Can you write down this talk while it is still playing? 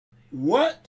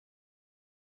What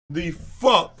the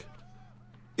fuck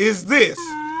is this?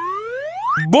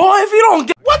 Boy, if you don't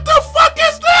get— What the fuck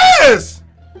is this?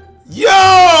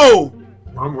 Yo!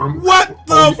 What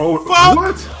the fuck?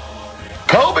 What?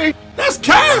 Kobe! That's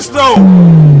cash though!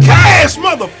 Cash,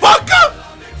 motherfucker!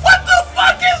 What the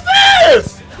fuck is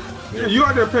this? Yeah, you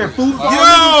out there playing foosball?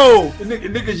 Yo!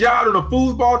 Niggas y'all on the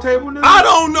foosball table now? I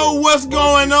don't know what's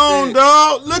going on,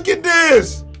 dog. Look at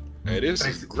this. Hey, this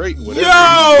is great. Yo!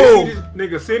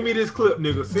 Nigga, send me this clip,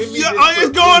 nigga. Send me this It's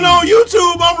clip, going please. on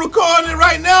YouTube. I'm recording it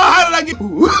right now. How did I get?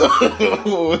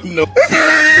 no.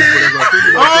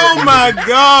 Oh my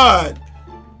God!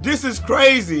 This is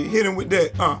crazy. Hit him with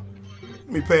that. Let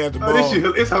me pass the ball. This shit,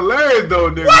 it's hilarious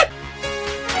though, nigga. What?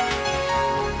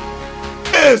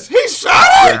 Yes, he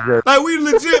shot it. Like we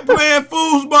legit playing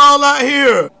foosball out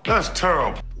here. That's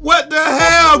terrible. What the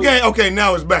hell, gang? Okay,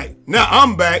 now it's back. Now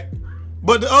I'm back,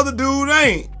 but the other dude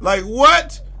ain't. Like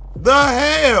what the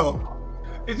hell?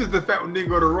 It's just the fact when nigga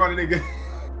go to run, nigga.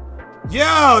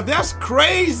 Yo, that's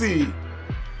crazy.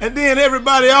 And then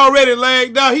everybody already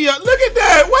lagged out. Look at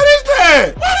that. What is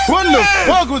that? What the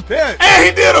fuck was that? And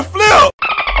he did a flip.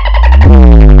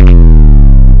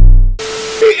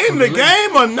 He in the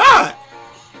game or not?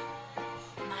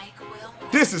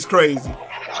 This is crazy.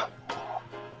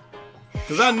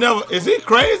 Cause I never, is he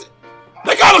crazy?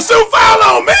 They got a shoot foul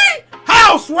on me?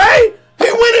 How, Sway?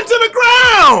 He went into the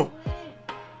ground.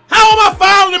 How am I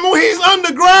fouling him when he's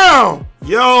underground?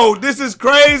 Yo, this is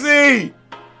crazy.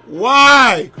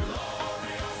 Why?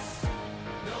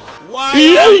 Why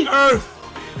on earth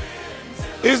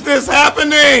is this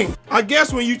happening? I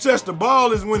guess when you touch the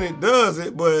ball is when it does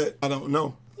it, but I don't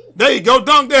know. There you go,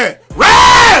 dunk that.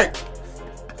 Rag!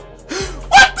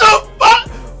 What the fuck?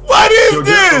 What is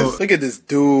this? Look at this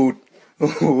dude.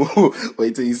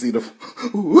 Wait till you see the.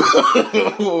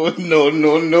 No.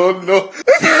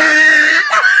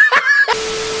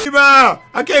 Rebound.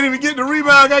 I can't even get the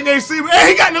rebound. I can't see.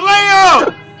 Hey, he got the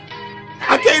layup.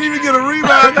 I can't even get a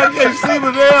rebound. I can't see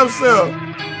my damn self.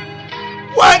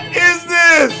 What is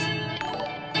this?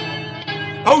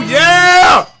 Oh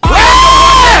yeah!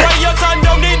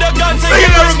 Look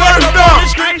at the reverse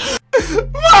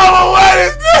dunk. Mama, what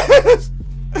is this?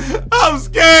 I'm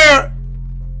scared.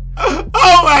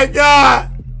 Oh my God.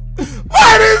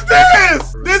 What is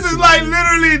this? This is like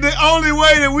literally the only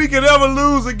way that we could ever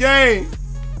lose a game.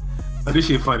 This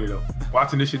shit funny though.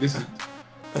 Watching this shit, this is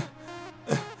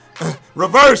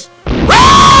reverse.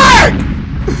 Rag!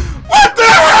 What the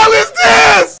hell is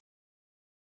this?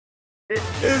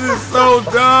 This is so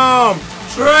dumb.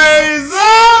 Trays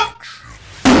up.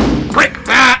 Quick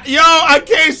that. Yo, I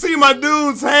can't see my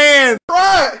dude's hands.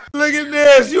 Right. Look at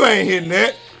this. You ain't hitting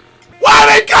that. Why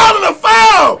are they calling a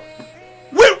foul?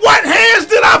 With what hands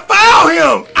did I foul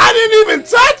him? I didn't even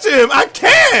touch him. I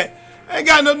can't. I ain't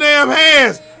got no damn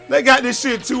hands. They got this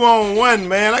shit 2-on-1,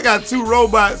 man. I got two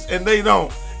robots and they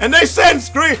don't. And they setting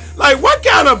screen. Like, what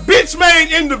kind of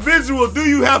bitch-made individual do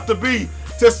you have to be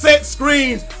to set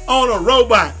screens on a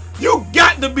robot? You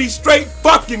got to be straight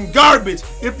fucking garbage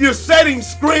if you're setting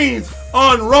screens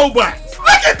on robots. Look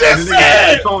at this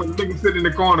shit! Nigga sitting in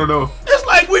the corner though. It's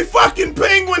like we fucking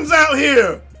penguins out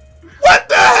here. What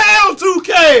the hell,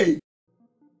 2K?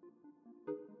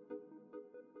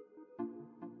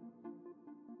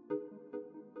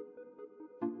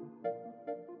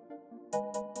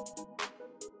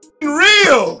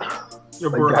 Real. Yo,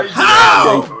 bro,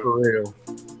 How? For real.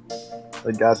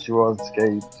 They got you on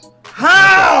skates.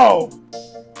 How?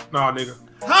 Nah, nigga.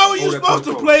 How are you supposed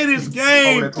to play this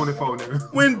game that 24,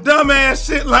 nigga. when dumbass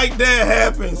shit like that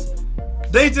happens?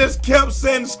 They just kept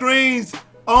setting screens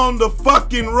on the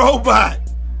fucking robot.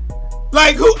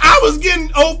 Like who? I was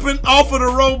getting open off of the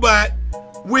robot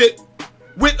with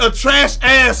a trash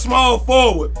ass small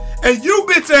forward, and you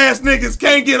bitch ass niggas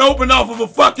can't get open off of a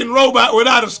fucking robot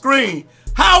without a screen.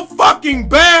 How fucking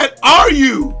bad are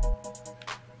you?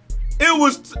 It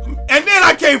was, and then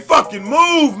I can't fucking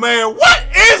move, man. What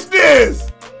is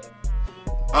this?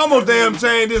 I'm gonna damn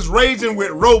change this Raging with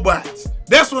Robots.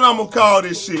 That's what I'm gonna call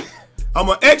this shit. I'm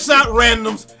gonna X out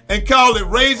randoms and call it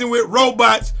Raging with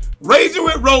Robots. Raging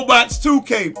with Robots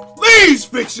 2K. Please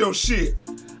fix your shit.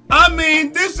 I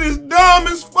mean, this is dumb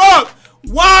as fuck.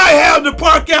 Why have the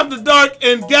Park After Dark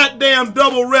and goddamn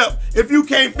double rep if you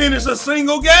can't finish a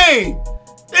single game?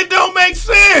 It don't make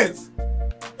sense.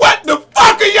 What the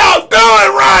fuck are y'all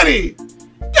doing, Ronnie?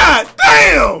 God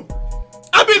damn.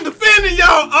 I've been defending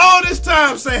y'all all this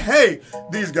time saying, hey,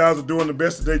 these guys are doing the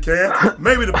best that they can.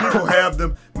 Maybe the people have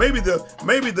them. Maybe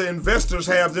the investors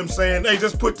have them saying, hey,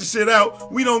 just put the shit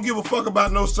out. We don't give a fuck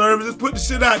about no service. Just put the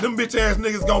shit out. Them bitch ass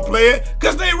niggas gonna play it.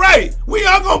 Cause they right. We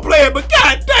all gonna play it, but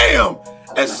god damn.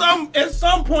 At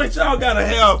some point, y'all gotta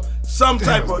have some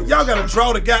type of, y'all gotta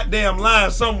draw the goddamn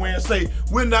line somewhere and say,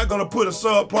 we're not gonna put a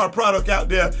subpar product out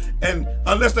there, and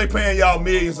unless they paying y'all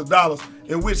millions of dollars,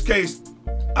 in which case,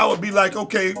 I would be like,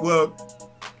 okay, well,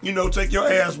 you know, take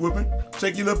your ass whooping,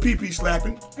 take your little pee-pee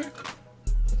slapping,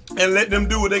 and let them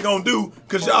do what they gonna do,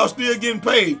 cause y'all still getting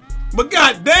paid. But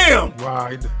goddamn,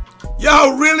 Right.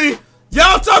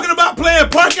 y'all talking about playing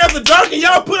Park After Dark and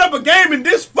y'all put up a game in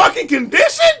this fucking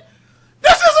condition?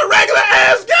 This is a regular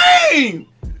ass game.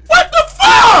 What the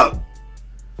fuck?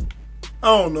 I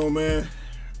don't know, man.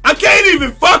 I can't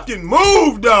even fucking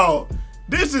move, dog.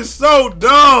 This is so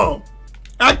dumb.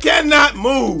 I cannot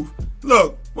move.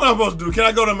 Look, what I'm supposed to do? Can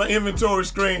I go to my inventory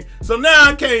screen? So now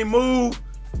I can't move.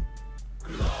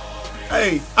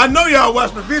 Hey, I know y'all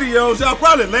watch the videos. Y'all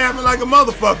probably laughing like a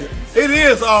motherfucker. It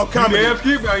is all comedy. Damn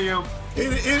skip I am.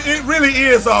 It really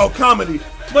is all comedy.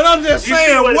 But I'm just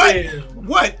saying,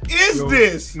 what is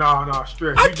this? Nah,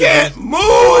 stress. I can't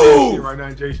move. Right now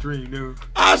in J Stream, dude.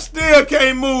 I still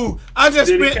can't move. I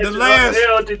just spent the last.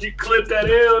 Did you clip that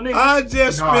L, nigga? I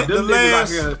just spent the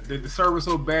last. Out here, the server's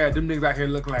so bad. Them niggas out here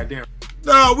looking like damn.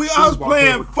 No, I was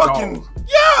playing fucking.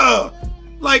 Yeah.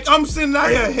 Like, I'm sitting out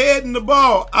here heading the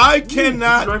ball. I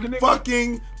cannot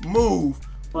fucking move.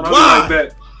 Why?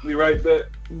 We right back.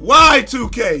 Why,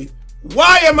 2K?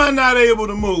 Why am I not able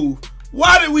to move?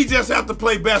 Why did we just have to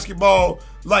play basketball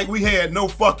like we had no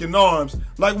fucking arms?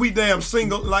 Like we damn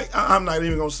single, like I'm not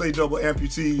even gonna say double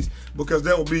amputees because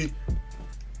that'll be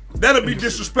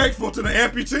disrespectful to the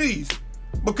amputees.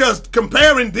 Because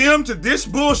comparing them to this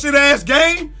bullshit ass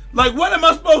game, like what am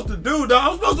I supposed to do, dog?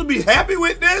 I'm supposed to be happy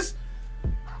with this?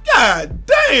 God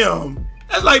damn.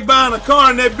 That's like buying a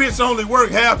car and that bitch only work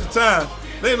half the time.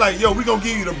 They like, yo, we gonna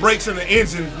give you the brakes and the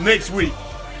engine next week.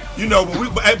 You know,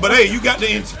 but hey, you got the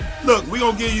engine. Look, we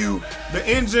gonna give you the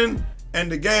engine and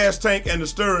the gas tank and the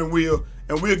steering wheel,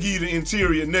 and we'll give you the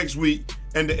interior next week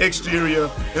and the exterior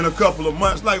in a couple of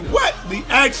months. Like, what the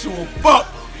actual fuck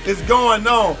is going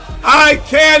on? I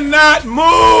cannot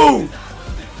move.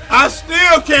 I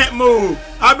still can't move.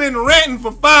 I've been ranting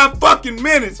for 5 fucking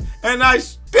minutes, and I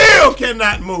still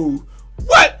cannot move.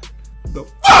 What the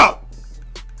fuck?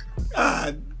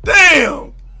 God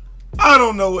damn. I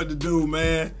don't know what to do,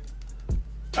 man.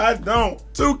 I don't.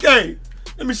 2K,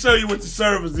 let me show you what the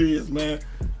service is, man.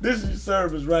 This is your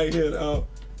service right here, dog.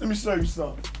 Let me show you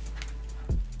something.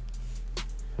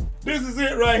 This is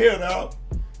it right here, dog.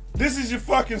 This is your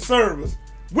fucking service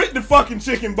with the fucking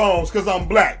chicken bones, because I'm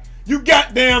black. You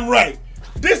goddamn right.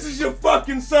 This is your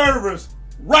fucking service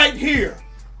right here.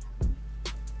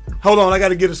 Hold on, I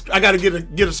gotta get a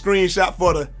screenshot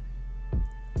for the.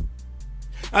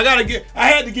 I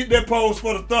had to get that pose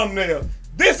for the thumbnail.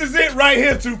 This is it right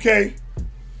here, 2K.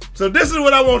 So this is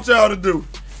what I want y'all to do.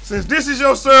 Since this is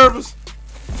your service,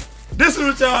 this is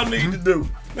what y'all need to do.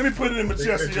 Let me put it in my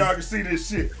chest so y'all can see this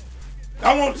shit.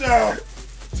 I want y'all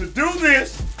to do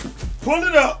this, pull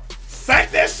it up, sack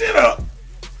that shit up,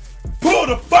 pull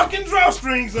the fucking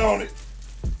drawstrings on it,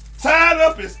 tie it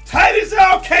up as tight as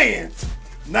y'all can.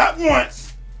 Not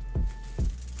once,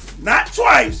 not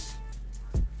twice,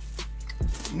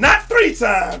 not 3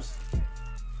 times,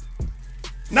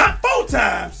 not 4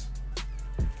 times,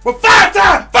 but 5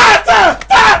 times, 5 times,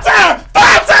 5 times,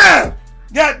 5 times.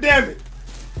 God damn it.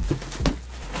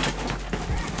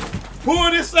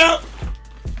 Pull this out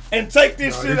and take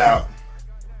this shit out.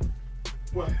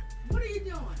 What? What are you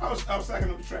doing? I was sacking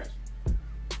up the trash.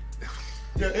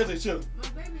 Yeah, it's chilling.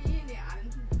 My baby in there. I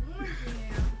didn't warn you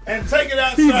now. And take it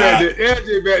He back outside.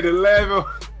 to back to level.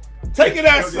 Take it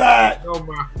outside Oh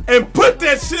my. and put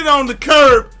that shit on the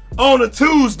curb on a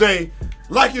Tuesday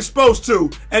like you're supposed to.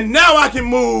 And now I can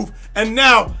move, and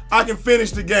now I can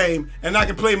finish the game, and I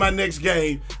can play my next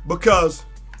game, because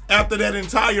after that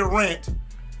entire rant,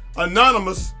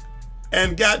 Anonymous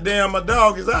and goddamn my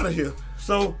dog is out of here.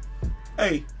 So,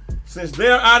 hey, since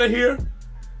they're out of here,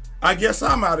 I guess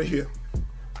I'm out of here.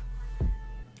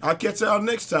 I'll catch y'all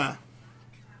next time.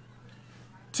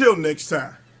 Till next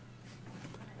time.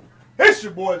 It's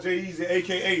your boy Jay Easy,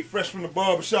 aka Fresh from the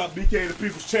Barbershop, BK the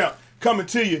People's Champ, coming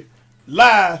to you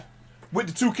live with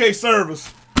the 2K servers.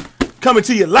 Coming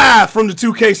to you live from the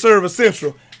 2K server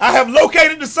central. I have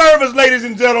located the servers, ladies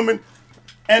and gentlemen.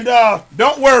 And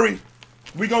don't worry,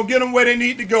 we gonna get them where they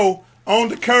need to go, on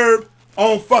the curb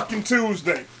on fucking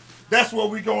Tuesday. That's what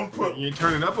we gonna put. You ain't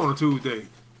turning up on a Tuesday.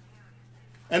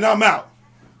 And I'm out.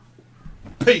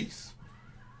 Peace.